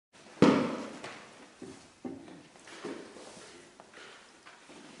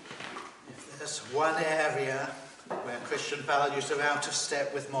there's one area where Christian values are out of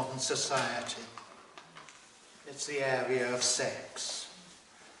step with modern society. It's the area of sex.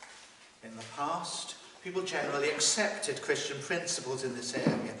 In the past, people generally accepted Christian principles in this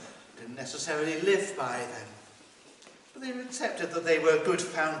area, didn't necessarily live by them, but they accepted that they were a good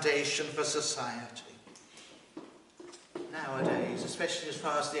foundation for society. Nowadays, especially as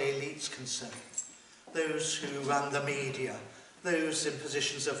far as the elite's concerned, those who run the media, those in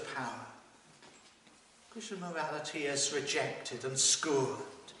positions of power, Christian morality is rejected and scorned.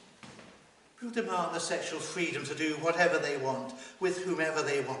 People demand the sexual freedom to do whatever they want, with whomever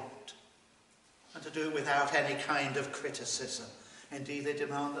they want, and to do it without any kind of criticism. Indeed, they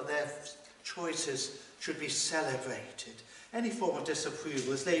demand that their choices should be celebrated. Any form of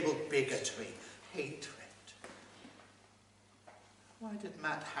disapproval is labelled bigotry, hatred. Why did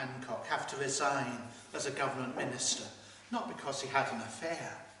Matt Hancock have to resign as a government minister? Not because he had an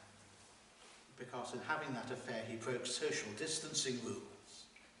affair, but because in having that affair he broke social distancing rules.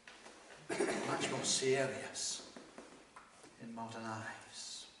 Much more serious in modern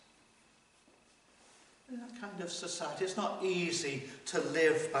eyes. In that kind of society, it's not easy to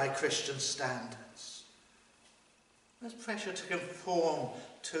live by Christian standards. There's pressure to conform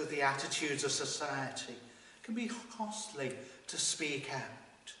to the attitudes of society. It can be costly to speak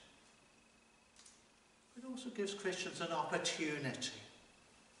out. It also gives Christians an opportunity,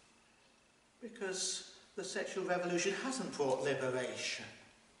 because the sexual revolution hasn't brought liberation.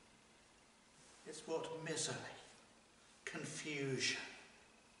 It's brought misery, confusion.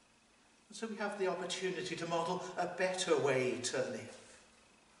 And so we have the opportunity to model a better way to live.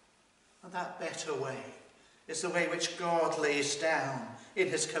 And that better way is the way which God lays down in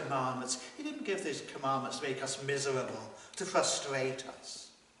his commandments. He didn't give these commandments to make us miserable, to frustrate us.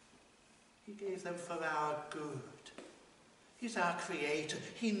 He gave them for our good. He's our creator.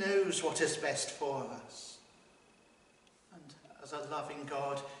 He knows what is best for us. And as a loving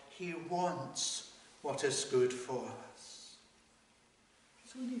God, he wants what is good for us.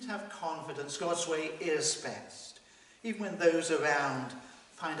 So we need to have confidence God's way is best, even when those around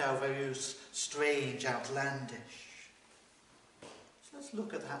find our values strange, outlandish. So let's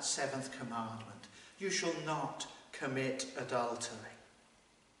look at that seventh commandment. You shall not commit adultery.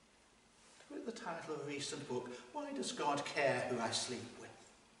 To quote the title of a recent book, why does God care who I sleep with?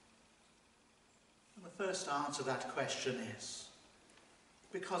 And the first answer to that question is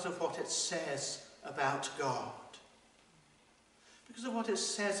because of what it says about God. Because of what it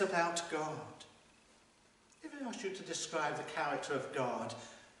says about God. If I asked you to describe the character of God,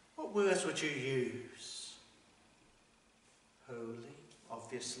 what words would you use? Holy,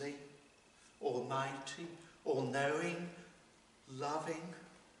 obviously. Almighty, all-knowing, loving.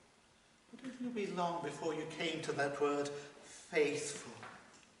 But it will be long before you came to that word, faithful.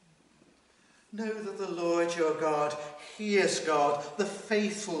 Know that the Lord your God, he is God, the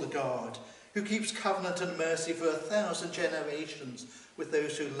faithful God, who keeps covenant and mercy for 1,000 generations with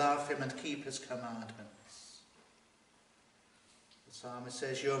those who love him and keep his commandments. The psalmist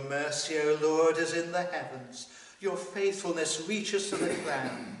says, your mercy, O Lord, is in the heavens. Your faithfulness reaches to the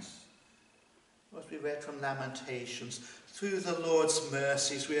clouds. As we read from Lamentations, through the Lord's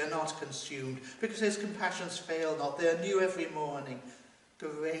mercies we are not consumed, because his compassions fail not. They are new every morning.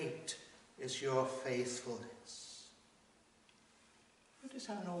 Great is your faithfulness. Notice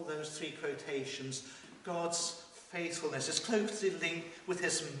how in all those three quotations, God's faithfulness is closely linked with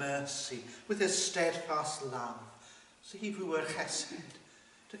his mercy, with his steadfast love. It's the Hebrew word chesed.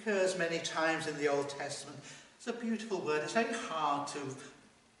 It occurs many times in the Old Testament. It's a beautiful word. It's very hard to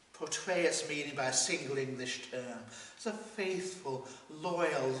portray its meaning by a single English term. It's a faithful,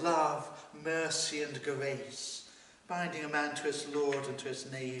 loyal love, mercy and grace, binding a man to his Lord and to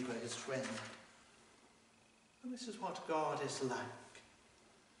his neighbour, his friend. And this is what God is like.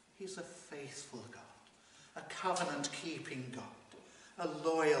 He's a faithful God, a covenant-keeping God, a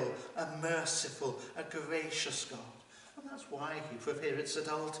loyal, a merciful, a gracious God. And that's why he prohibits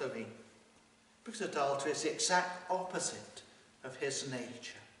adultery, because adultery is the exact opposite of his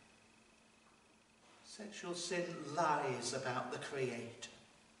nature. Sexual sin lies about the Creator.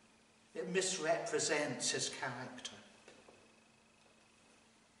 It misrepresents his character.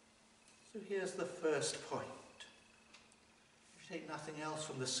 So here's the first point. If you take nothing else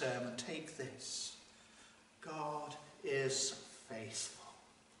from the sermon, take this. God is faithful.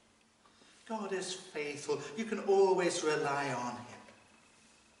 God is faithful. You can always rely on him.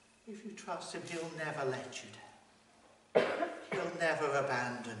 If you trust him, he'll never let you down. He'll never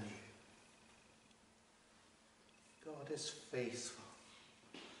abandon you. God is faithful.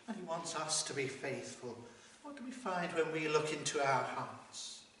 And he wants us to be faithful. What do we find when we look into our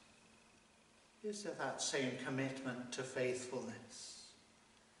hearts? Is there that same commitment to faithfulness?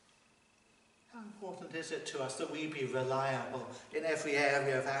 How important is it to us that we be reliable in every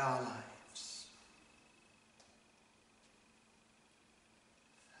area of our lives?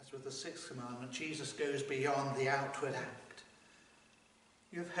 As with the sixth commandment, Jesus goes beyond the outward act.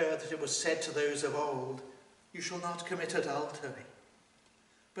 You have heard that it was said to those of old, "You shall not commit adultery."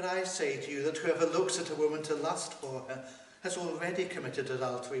 But I say to you that whoever looks at a woman to lust for her has already committed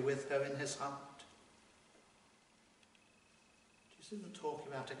adultery with her in his heart. Jesus isn't talking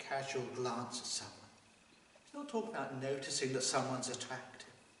about a casual glance at someone. He's not talking about noticing that someone's attractive.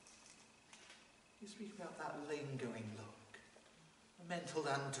 He's speaking about that lingering look, a mental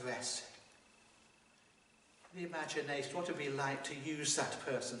undressing. The imagination, what it would be like to use that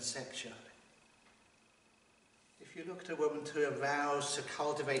person sexually. If you look at a woman to arouse, to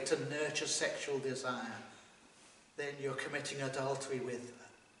cultivate, to nurture sexual desire, then you're committing adultery with her.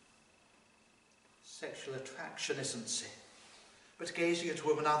 Sexual attraction isn't sin, but gazing at a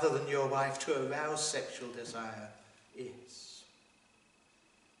woman other than your wife to arouse sexual desire is.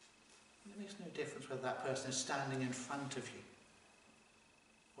 And it makes no difference whether that person is standing in front of you,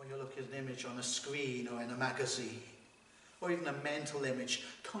 or you're looking at an image on a screen or in a magazine, or even a mental image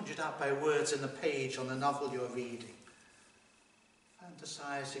conjured up by words in the page on the novel you're reading.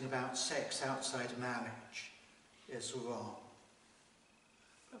 Fantasizing about sex outside marriage is wrong.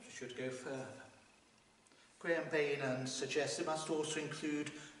 Perhaps we should go further. Graham Bainand suggests it must also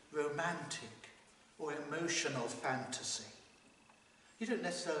include romantic or emotional fantasy. You don't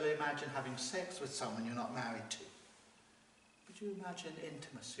necessarily imagine having sex with someone you're not married to, but you imagine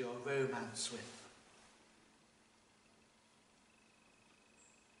intimacy or romance with them.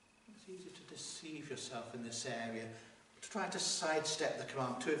 It's easy to deceive yourself in this area, to try to sidestep the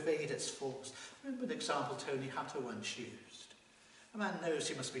command, to evade its force. Remember an example Tony Hutter once used. A man knows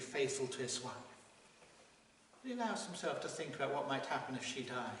he must be faithful to his wife. He allows himself to think about what might happen if she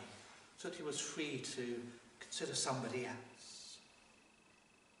died, so that he was free to consider somebody else.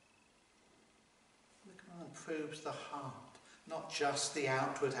 The command probes the heart, not just the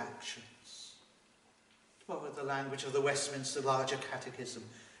outward actions. To borrow the language of the Westminster Larger Catechism,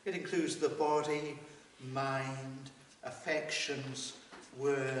 it includes the body, mind, affections,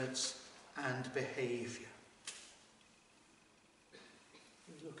 words, and behaviour.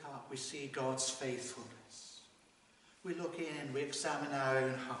 We look up, we see God's faithfulness. We look in, we examine our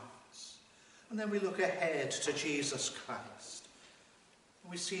own hearts. And then we look ahead to Jesus Christ.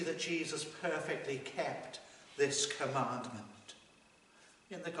 And we see that Jesus perfectly kept this commandment.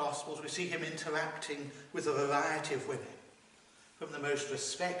 In the Gospels, we see him interacting with a variety of women, from the most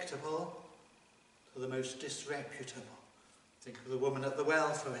respectable to the most disreputable. Think of the woman at the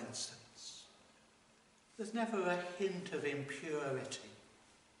well, for instance. There's never a hint of impurity,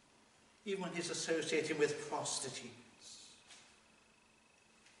 even when he's associating with prostitutes.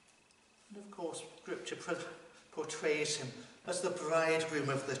 And of course, Scripture portrays him as the bridegroom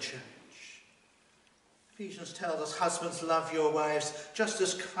of the church. Ephesians tells us, husbands, love your wives, just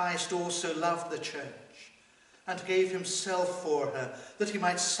as Christ also loved the church, and gave himself for her, that he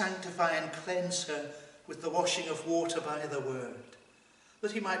might sanctify and cleanse her with the washing of water by the word,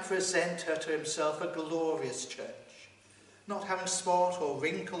 that he might present her to himself a glorious church, not having spot or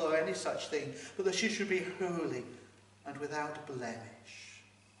wrinkle or any such thing, but that she should be holy and without blemish.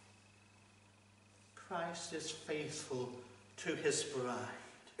 Christ is faithful to his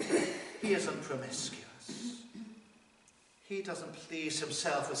bride. He isn't promiscuous. He doesn't please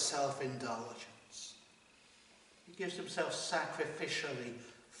himself with self-indulgence. He gives himself sacrificially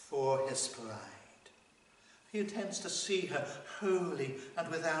for his bride. He intends to see her holy and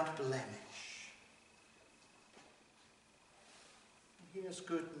without blemish. And here's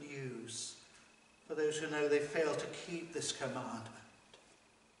good news for those who know they fail to keep this commandment.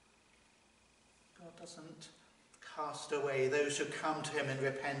 God doesn't cast away those who come to him in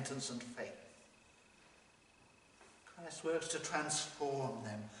repentance and faith. Christ works to transform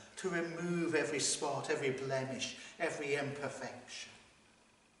them, to remove every spot, every blemish, every imperfection.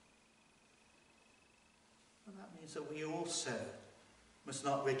 And that means that we also must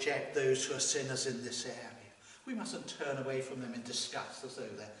not reject those who are sinners in this area. We mustn't turn away from them in disgust as though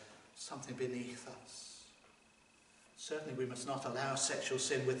they're something beneath us. Certainly we must not allow sexual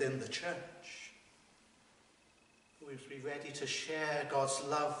sin within the church. We must be ready to share God's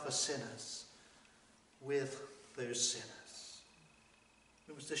love for sinners with those sinners.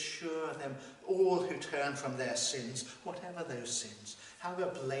 We must assure them, all who turn from their sins, whatever those sins,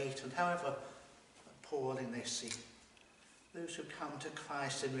 however blatant, however appalling they seem, those who come to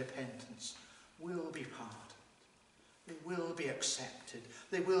Christ in repentance will be pardoned. They will be accepted.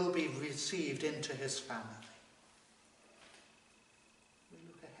 They will be received into his family. We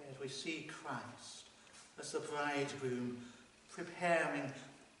look ahead, we see Christ as the bridegroom, preparing,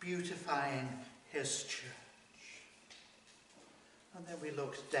 beautifying his church. And then we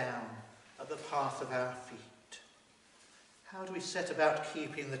look down at the path of our feet. How do we set about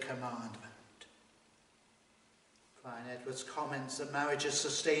keeping the commandment? Brian Edwards comments that marriage is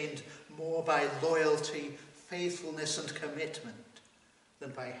sustained more by loyalty, faithfulness and commitment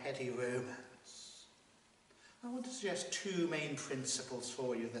than by heady romance. I want to suggest two main principles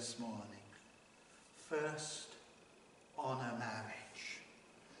for you this morning. First, honour marriage.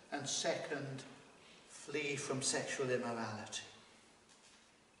 And second, flee from sexual immorality.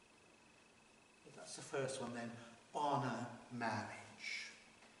 But that's the first one then, honour marriage.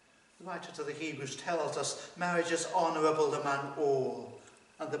 The writer to the Hebrews tells us marriage is honourable among all,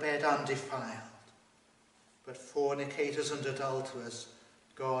 and the bed undefiled. But fornicators and adulterers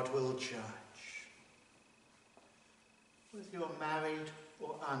God will judge. Whether you're married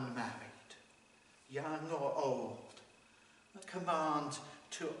or unmarried, young or old, the command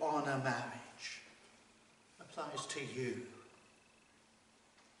to honour marriage applies to you.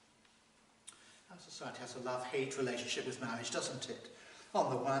 Our society has a love-hate relationship with marriage, doesn't it? On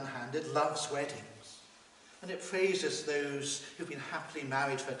the one hand, it loves weddings, and it praises those who've been happily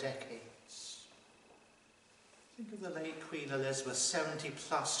married for decades. Think of the late Queen Elizabeth, 70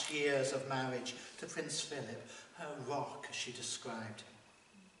 plus years of marriage to Prince Philip, her rock as she described him.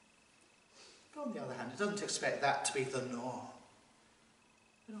 But on the other hand, it doesn't expect that to be the norm.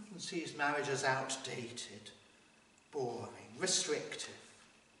 It often sees marriage as outdated, boring, restrictive.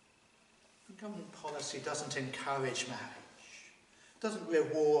 And government policy doesn't encourage marriage. Doesn't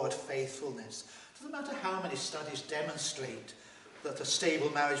reward faithfulness. Doesn't matter how many studies demonstrate that a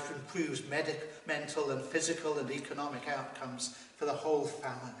stable marriage improves mental and physical and economic outcomes for the whole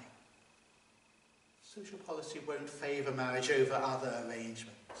family. Social policy won't favour marriage over other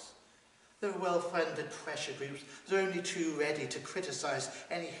arrangements. There are well-funded pressure groups that are only too ready to criticise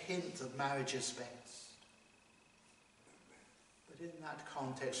any hint that marriage is best. But in that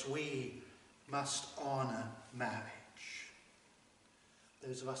context, we must honour marriage.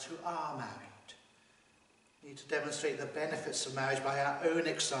 Those of us who are married need to demonstrate the benefits of marriage by our own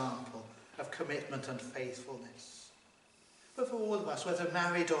example of commitment and faithfulness. But for all of us, whether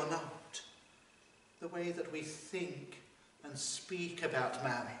married or not, the way that we think and speak about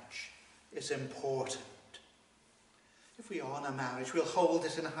marriage is important. If we honour marriage, we'll hold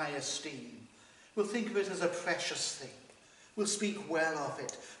it in high esteem. We'll think of it as a precious thing. We'll speak well of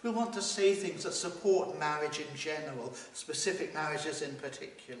it. We'll want to say things that support marriage in general, specific marriages in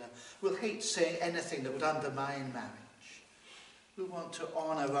particular. We'll hate saying anything that would undermine marriage. We'll want to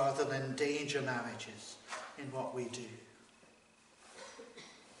honour rather than endanger marriages in what we do.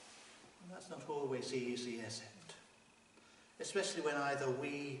 And that's not always easy, is it? Especially when either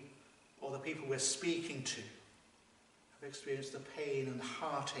we or the people we're speaking to have experienced the pain and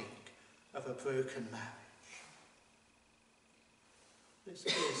heartache of a broken marriage. This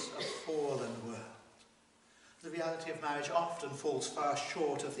is a fallen world. The reality of marriage often falls far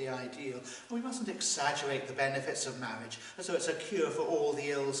short of the ideal, and we mustn't exaggerate the benefits of marriage as though it's a cure for all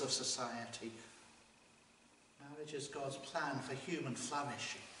the ills of society. Marriage is God's plan for human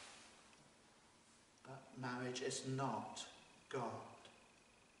flourishing. But marriage is not God.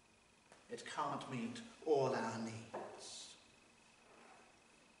 It can't meet all our needs.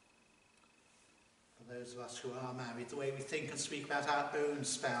 For those of us who are married, the way we think and speak about our own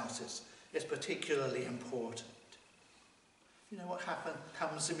spouses is particularly important. You know what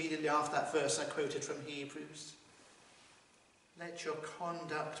comes immediately after that verse I quoted from Hebrews? Let your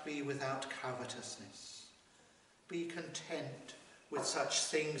conduct be without covetousness. Be content with such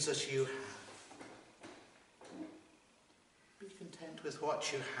things as you have. Be content with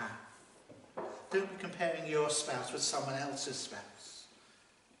what you have. Don't be comparing your spouse with someone else's spouse.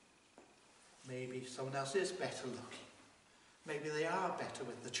 Maybe someone else is better looking. Maybe they are better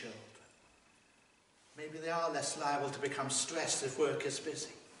with the children. Maybe they are less liable to become stressed if work is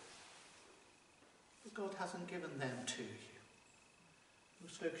busy. But God hasn't given them to you. You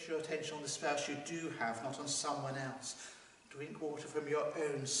must focus your attention on the spouse you do have, not on someone else. Drink water from your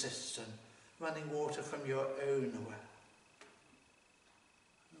own cistern, running water from your own well.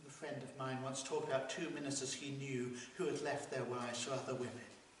 A friend of mine once talked about 2 ministers he knew who had left their wives for other women.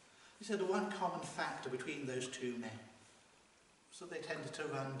 He said the one common factor between those two men was that they tended to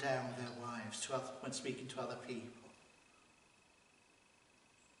run down their wives when speaking to other people.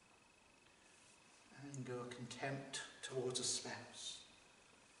 Anger or contempt towards a spouse,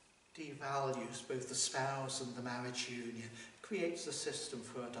 devalues both the spouse and the marriage union, creates a system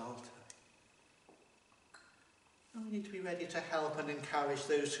for adultery. And we need to be ready to help and encourage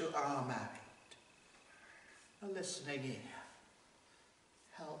those who are married, a listening ear,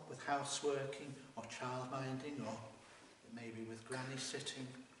 help with houseworking or childminding, or maybe with granny sitting,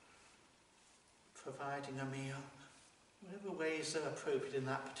 providing a meal, whatever ways are appropriate in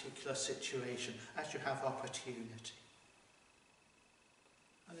that particular situation as you have opportunity.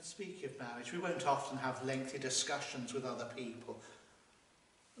 And in speaking of marriage, we won't often have lengthy discussions with other people,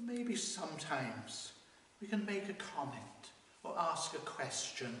 but maybe sometimes we can make a comment or ask a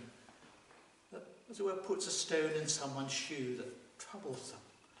question that, as it were, puts a stone in someone's shoe that troubles them,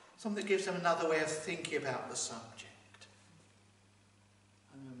 something that gives them another way of thinking about the subject.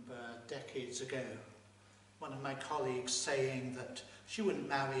 I remember decades ago one of my colleagues saying that she wouldn't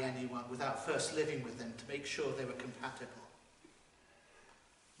marry anyone without first living with them to make sure they were compatible.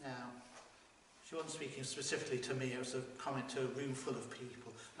 Now, she wasn't speaking specifically to me, it was a comment to a room full of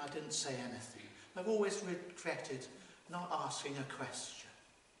people. I didn't say anything. I've always regretted not asking a question.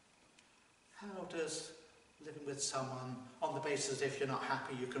 How does living with someone on the basis if you're not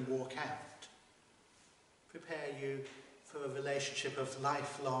happy you can walk out prepare you for a relationship of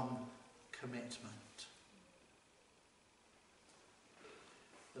lifelong commitment?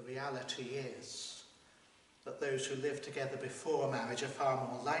 The reality is that those who live together before marriage are far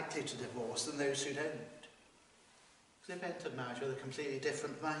more likely to divorce than those who don't. Because they've entered marriage with a completely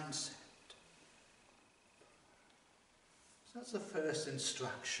different mindset. So that's the first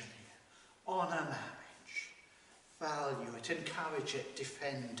instruction here. Honour marriage. Value it, encourage it,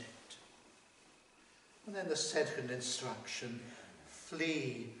 defend it. And then the second instruction,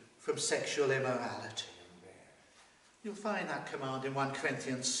 flee from sexual immorality. You'll find that command in 1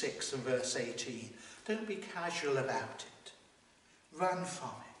 Corinthians 6 and verse 18. Don't be casual about it. Run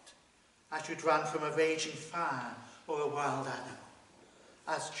from it, as you'd run from a raging fire or a wild animal,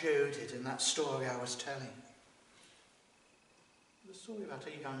 as Joe did in that story I was telling you. The story about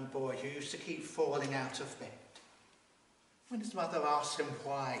a young boy who used to keep falling out of bed. When his mother asked him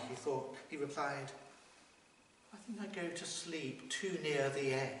why, he replied, I think I go to sleep too near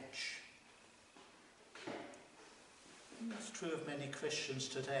the edge. And that's true of many Christians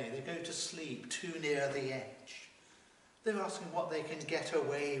today. They go to sleep too near the edge. They're asking what they can get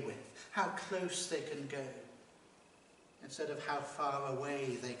away with, how close they can go, instead of how far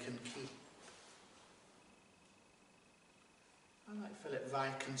away they can keep. I like Philip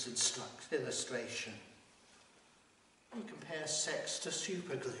Ryken's illustration. He compares sex to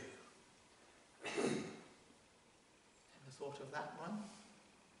superglue. Ever thought of that one?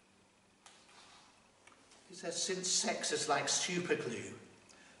 He says, since sex is like superglue,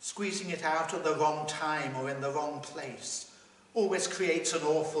 squeezing it out at the wrong time or in the wrong place always creates an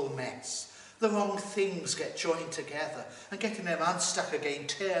awful mess. The wrong things get joined together, and getting them unstuck again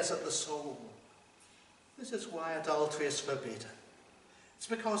tears at the soul. This is why adultery is forbidden. It's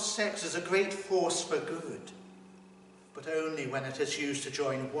because sex is a great force for good, but only when it is used to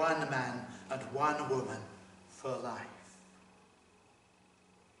join one man and one woman for life.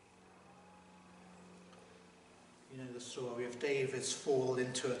 You know the story of David's fall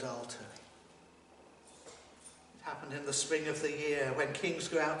into adultery. It happened in the spring of the year when kings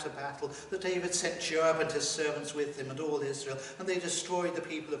go out to battle, that David sent Joab and his servants with him and all Israel, and they destroyed the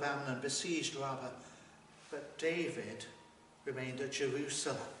people of Ammon and besieged Rabbah. But David remained at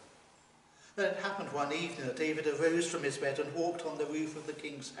Jerusalem. Then it happened one evening that David arose from his bed and walked on the roof of the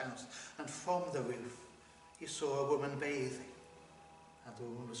king's house, and from the roof he saw a woman bathing, and the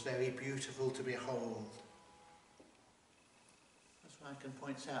woman was very beautiful to behold. Ryken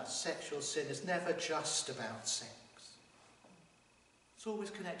points out, sexual sin is never just about sex. It's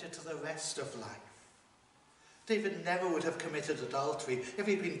always connected to the rest of life. David never would have committed adultery if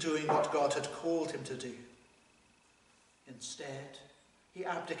he'd been doing what God had called him to do. Instead, he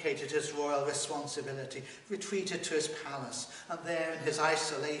abdicated his royal responsibility, retreated to his palace, and there in his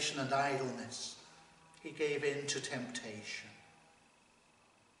isolation and idleness, he gave in to temptation.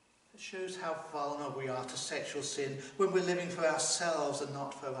 It shows how vulnerable we are to sexual sin when we're living for ourselves and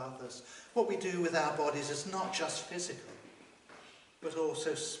not for others. What we do with our bodies is not just physical, but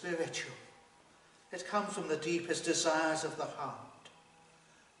also spiritual. It comes from the deepest desires of the heart.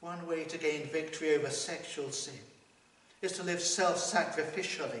 One way to gain victory over sexual sin is to live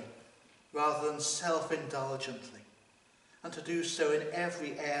self-sacrificially rather than self-indulgently, and to do so in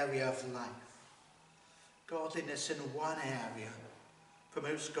every area of life. Godliness in one area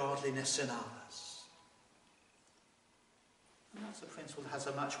promotes godliness in others. And that's a principle that has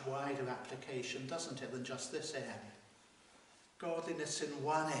a much wider application, doesn't it, than just this area. Godliness in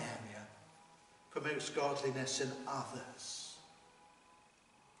one area promotes godliness in others.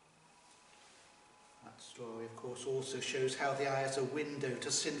 That story, of course, also shows how the eye is a window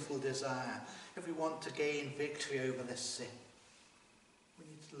to sinful desire. If we want to gain victory over this sin, we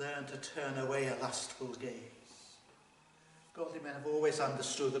need to learn to turn away a lustful gaze. Godly men have always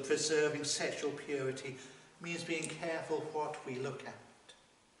understood that preserving sexual purity means being careful what we look at.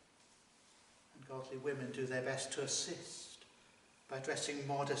 And godly women do their best to assist by dressing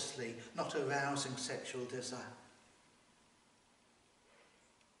modestly, not arousing sexual desire.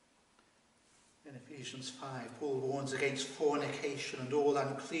 In Ephesians 5, Paul warns against fornication and all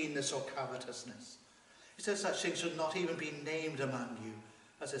uncleanness or covetousness. He says such things should not even be named among you,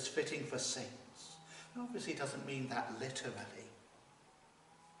 as is fitting for saints. And obviously he doesn't mean that literally.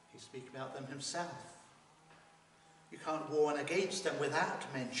 He speaks about them himself. You can't warn against them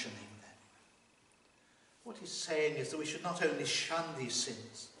without mentioning them. What he's saying is that we should not only shun these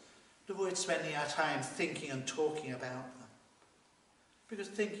sins, but avoid spending our time thinking and talking about them. Because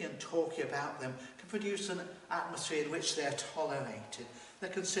thinking and talking about them can produce an atmosphere in which they're tolerated, they're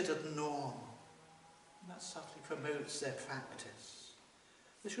considered normal, and that subtly promotes their practice.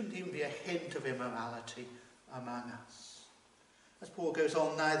 There shouldn't even be a hint of immorality among us. As Paul goes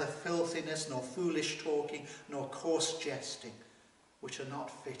on, neither filthiness, nor foolish talking, nor coarse jesting, which are not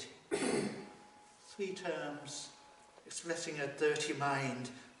fitting. 3 terms expressing a dirty mind,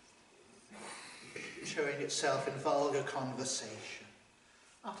 showing itself in vulgar conversation,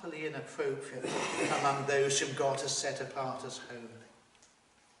 utterly inappropriate among those whom God has set apart as holy.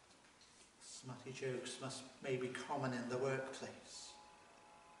 Smutty jokes may be common in the workplace.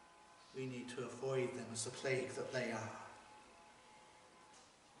 We need to avoid them as the plague that they are.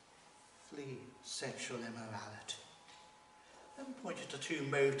 Flee sexual immorality. Let me point you to 2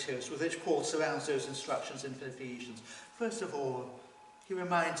 motives with which Paul surrounds those instructions in Ephesians. First of all, he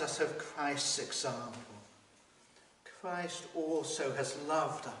reminds us of Christ's example. Christ also has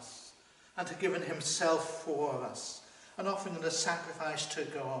loved us and has given himself for us, an offering and a sacrifice to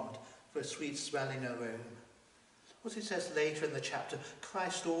God for a sweet-smelling aroma. As he says later in the chapter,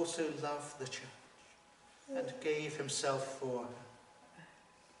 Christ also loved the church and gave himself for her.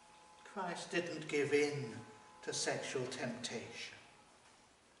 Christ didn't give in to sexual temptation.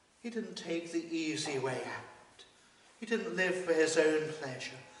 He didn't take the easy way out. He didn't live for his own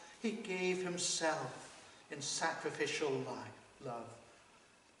pleasure. He gave himself in sacrificial love.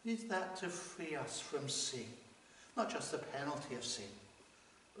 He did that to free us from sin. Not just the penalty of sin,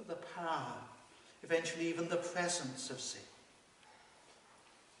 but the power, eventually even the presence of sin.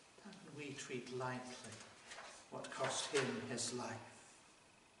 How can we treat lightly what cost him his life?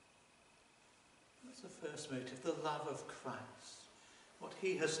 That's the first motive, the love of Christ. What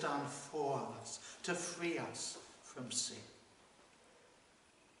he has done for us to free us from sin.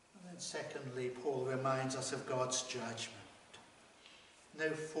 And then secondly, Paul reminds us of God's judgment. No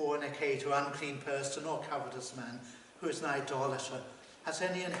fornicator, unclean person or covetous man who is an idolater has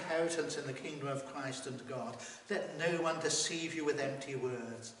any inheritance in the kingdom of Christ and God. Let no one deceive you with empty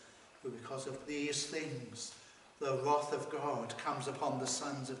words, for because of these things the wrath of God comes upon the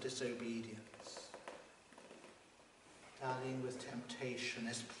sons of disobedience. Dallying with temptation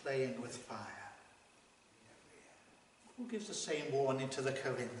is playing with fire. Paul gives the same warning to the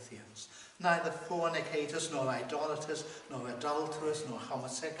Corinthians. Neither fornicators, nor idolaters, nor adulterers, nor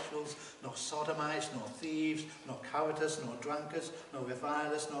homosexuals, nor sodomites, nor thieves, nor covetous, nor drunkards, nor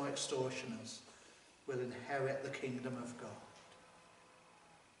revilers, nor extortioners will inherit the kingdom of God.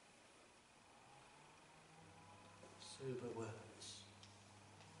 Sober words.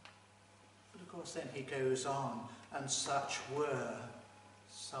 But of course then he goes on, and such were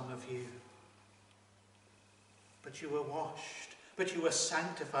some of you. But you were washed, but you were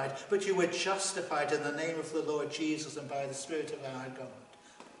sanctified, but you were justified in the name of the Lord Jesus and by the Spirit of our God.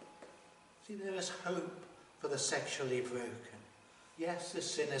 See, there is hope for the sexually broken. Yes, this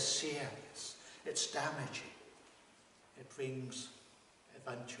sin is serious. It's damaging. It brings,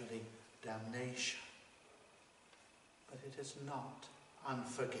 eventually, damnation. But it is not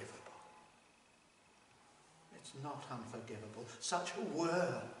unforgivable. It's not unforgivable. Such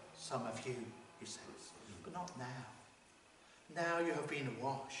were some of you, he says, but not now. Now you have been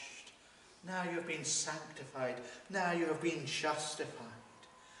washed. Now you have been sanctified. Now you have been justified.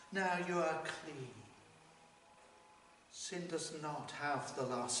 Now you are clean. Sin does not have the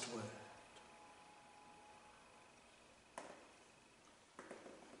last word.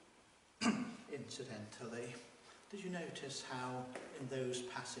 Incidentally, did you notice how in those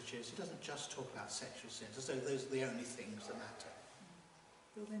passages he doesn't just talk about sexual sins as though those are the only things that matter?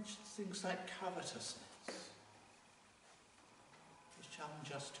 He'll mention things like covetousness,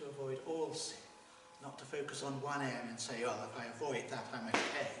 us to avoid all sin, not to focus on one area and say, well, if I avoid that, I'm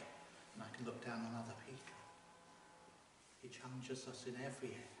okay, and I can look down on other people. He challenges us in every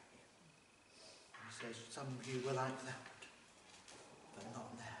area. He says, some of you were like that, but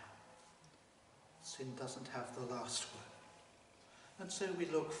not now. Sin doesn't have the last word. And so we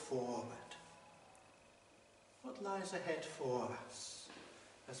look forward. What lies ahead for us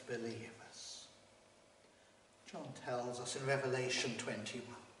as believers? John tells us in Revelation 21,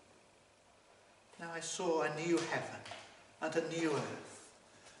 now I saw a new heaven and a new earth.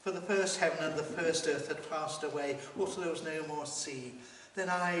 For the first heaven and the first earth had passed away, also there was no more sea. Then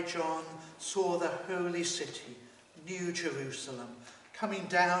I, John, saw the holy city, New Jerusalem, coming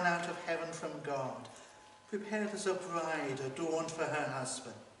down out of heaven from God, prepared as a bride adorned for her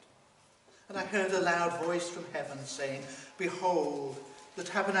husband. And I heard a loud voice from heaven saying, behold, the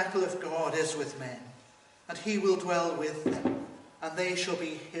tabernacle of God is with men, and he will dwell with them, and they shall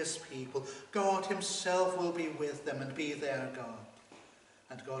be his people. God himself will be with them and be their God.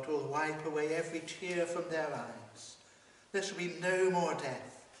 And God will wipe away every tear from their eyes. There shall be no more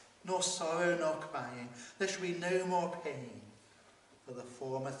death, nor sorrow, nor crying. There shall be no more pain, for the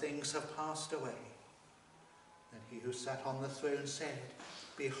former things have passed away. Then he who sat on the throne said,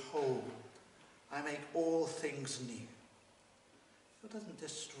 behold, I make all things new. God doesn't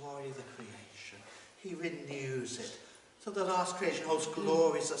destroy the creation. He renews it. So the last creation holds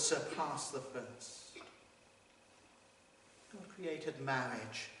glories that surpass the first. God created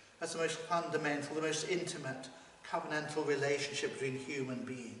marriage as the most fundamental, the most intimate, covenantal relationship between human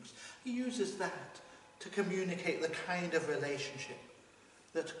beings. He uses that to communicate the kind of relationship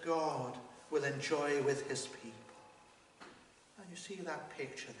that God will enjoy with his people. And you see that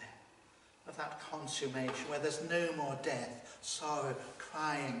picture there of that consummation where there's no more death, sorrow,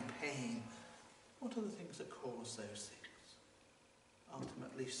 crying, pain. What are the things that cause those things?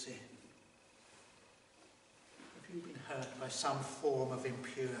 Ultimately sin. Have you been hurt by some form of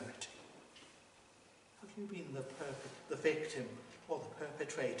impurity? Have you been the victim or the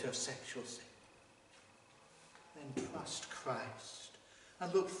perpetrator of sexual sin? Then trust Christ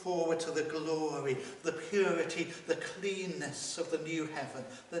and look forward to the glory, the purity, the cleanness of the new heaven,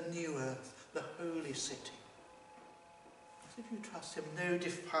 the new earth, the holy city. As if you trust him, no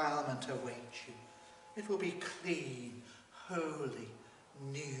defilement awaits you. It will be clean, holy,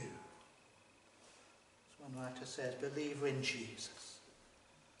 new. As one writer says, believer in Jesus.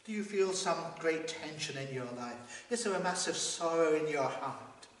 Do you feel some great tension in your life? Is there a massive sorrow in your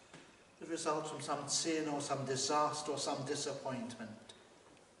heart that results from some sin or some disaster or some disappointment?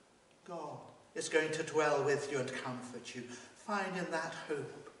 God is going to dwell with you and comfort you. Find in that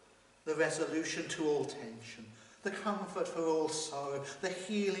hope the resolution to all tension, the comfort for all sorrow, the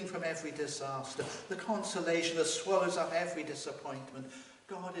healing from every disaster, the consolation that swallows up every disappointment.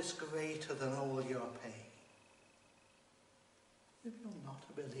 God is greater than all your pain. If you're not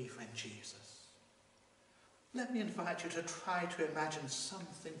a believer in Jesus, let me invite you to try to imagine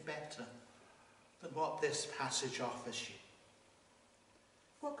something better than what this passage offers you.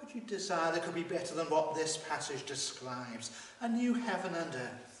 What could you desire that could be better than what this passage describes? A new heaven and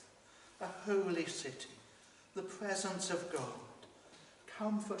earth, a holy city, the presence of God,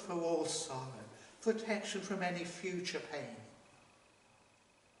 comfort for all sorrow, protection from any future pain.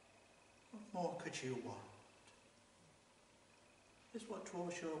 What more could you want? Is what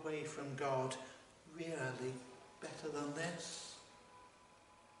draws you away from God really better than this?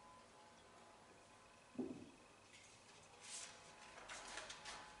 I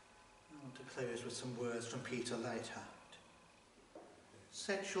want to close with some words from Peter Lightheart.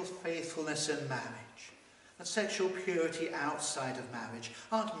 Sexual faithfulness in marriage and sexual purity outside of marriage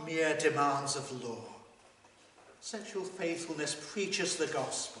aren't mere demands of law. Sexual faithfulness preaches the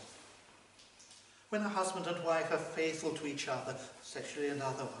gospel. When a husband and wife are faithful to each other, sexually and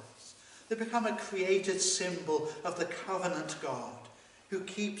otherwise, they become a created symbol of the covenant God who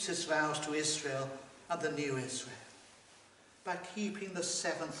keeps his vows to Israel and the new Israel. By keeping the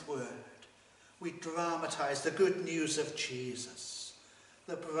seventh word, we dramatize the good news of Jesus,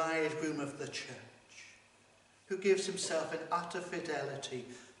 the bridegroom of the church, who gives himself in utter fidelity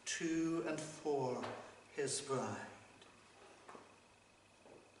to and for his bride.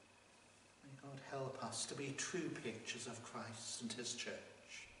 May God help us to be true pictures of Christ and his church.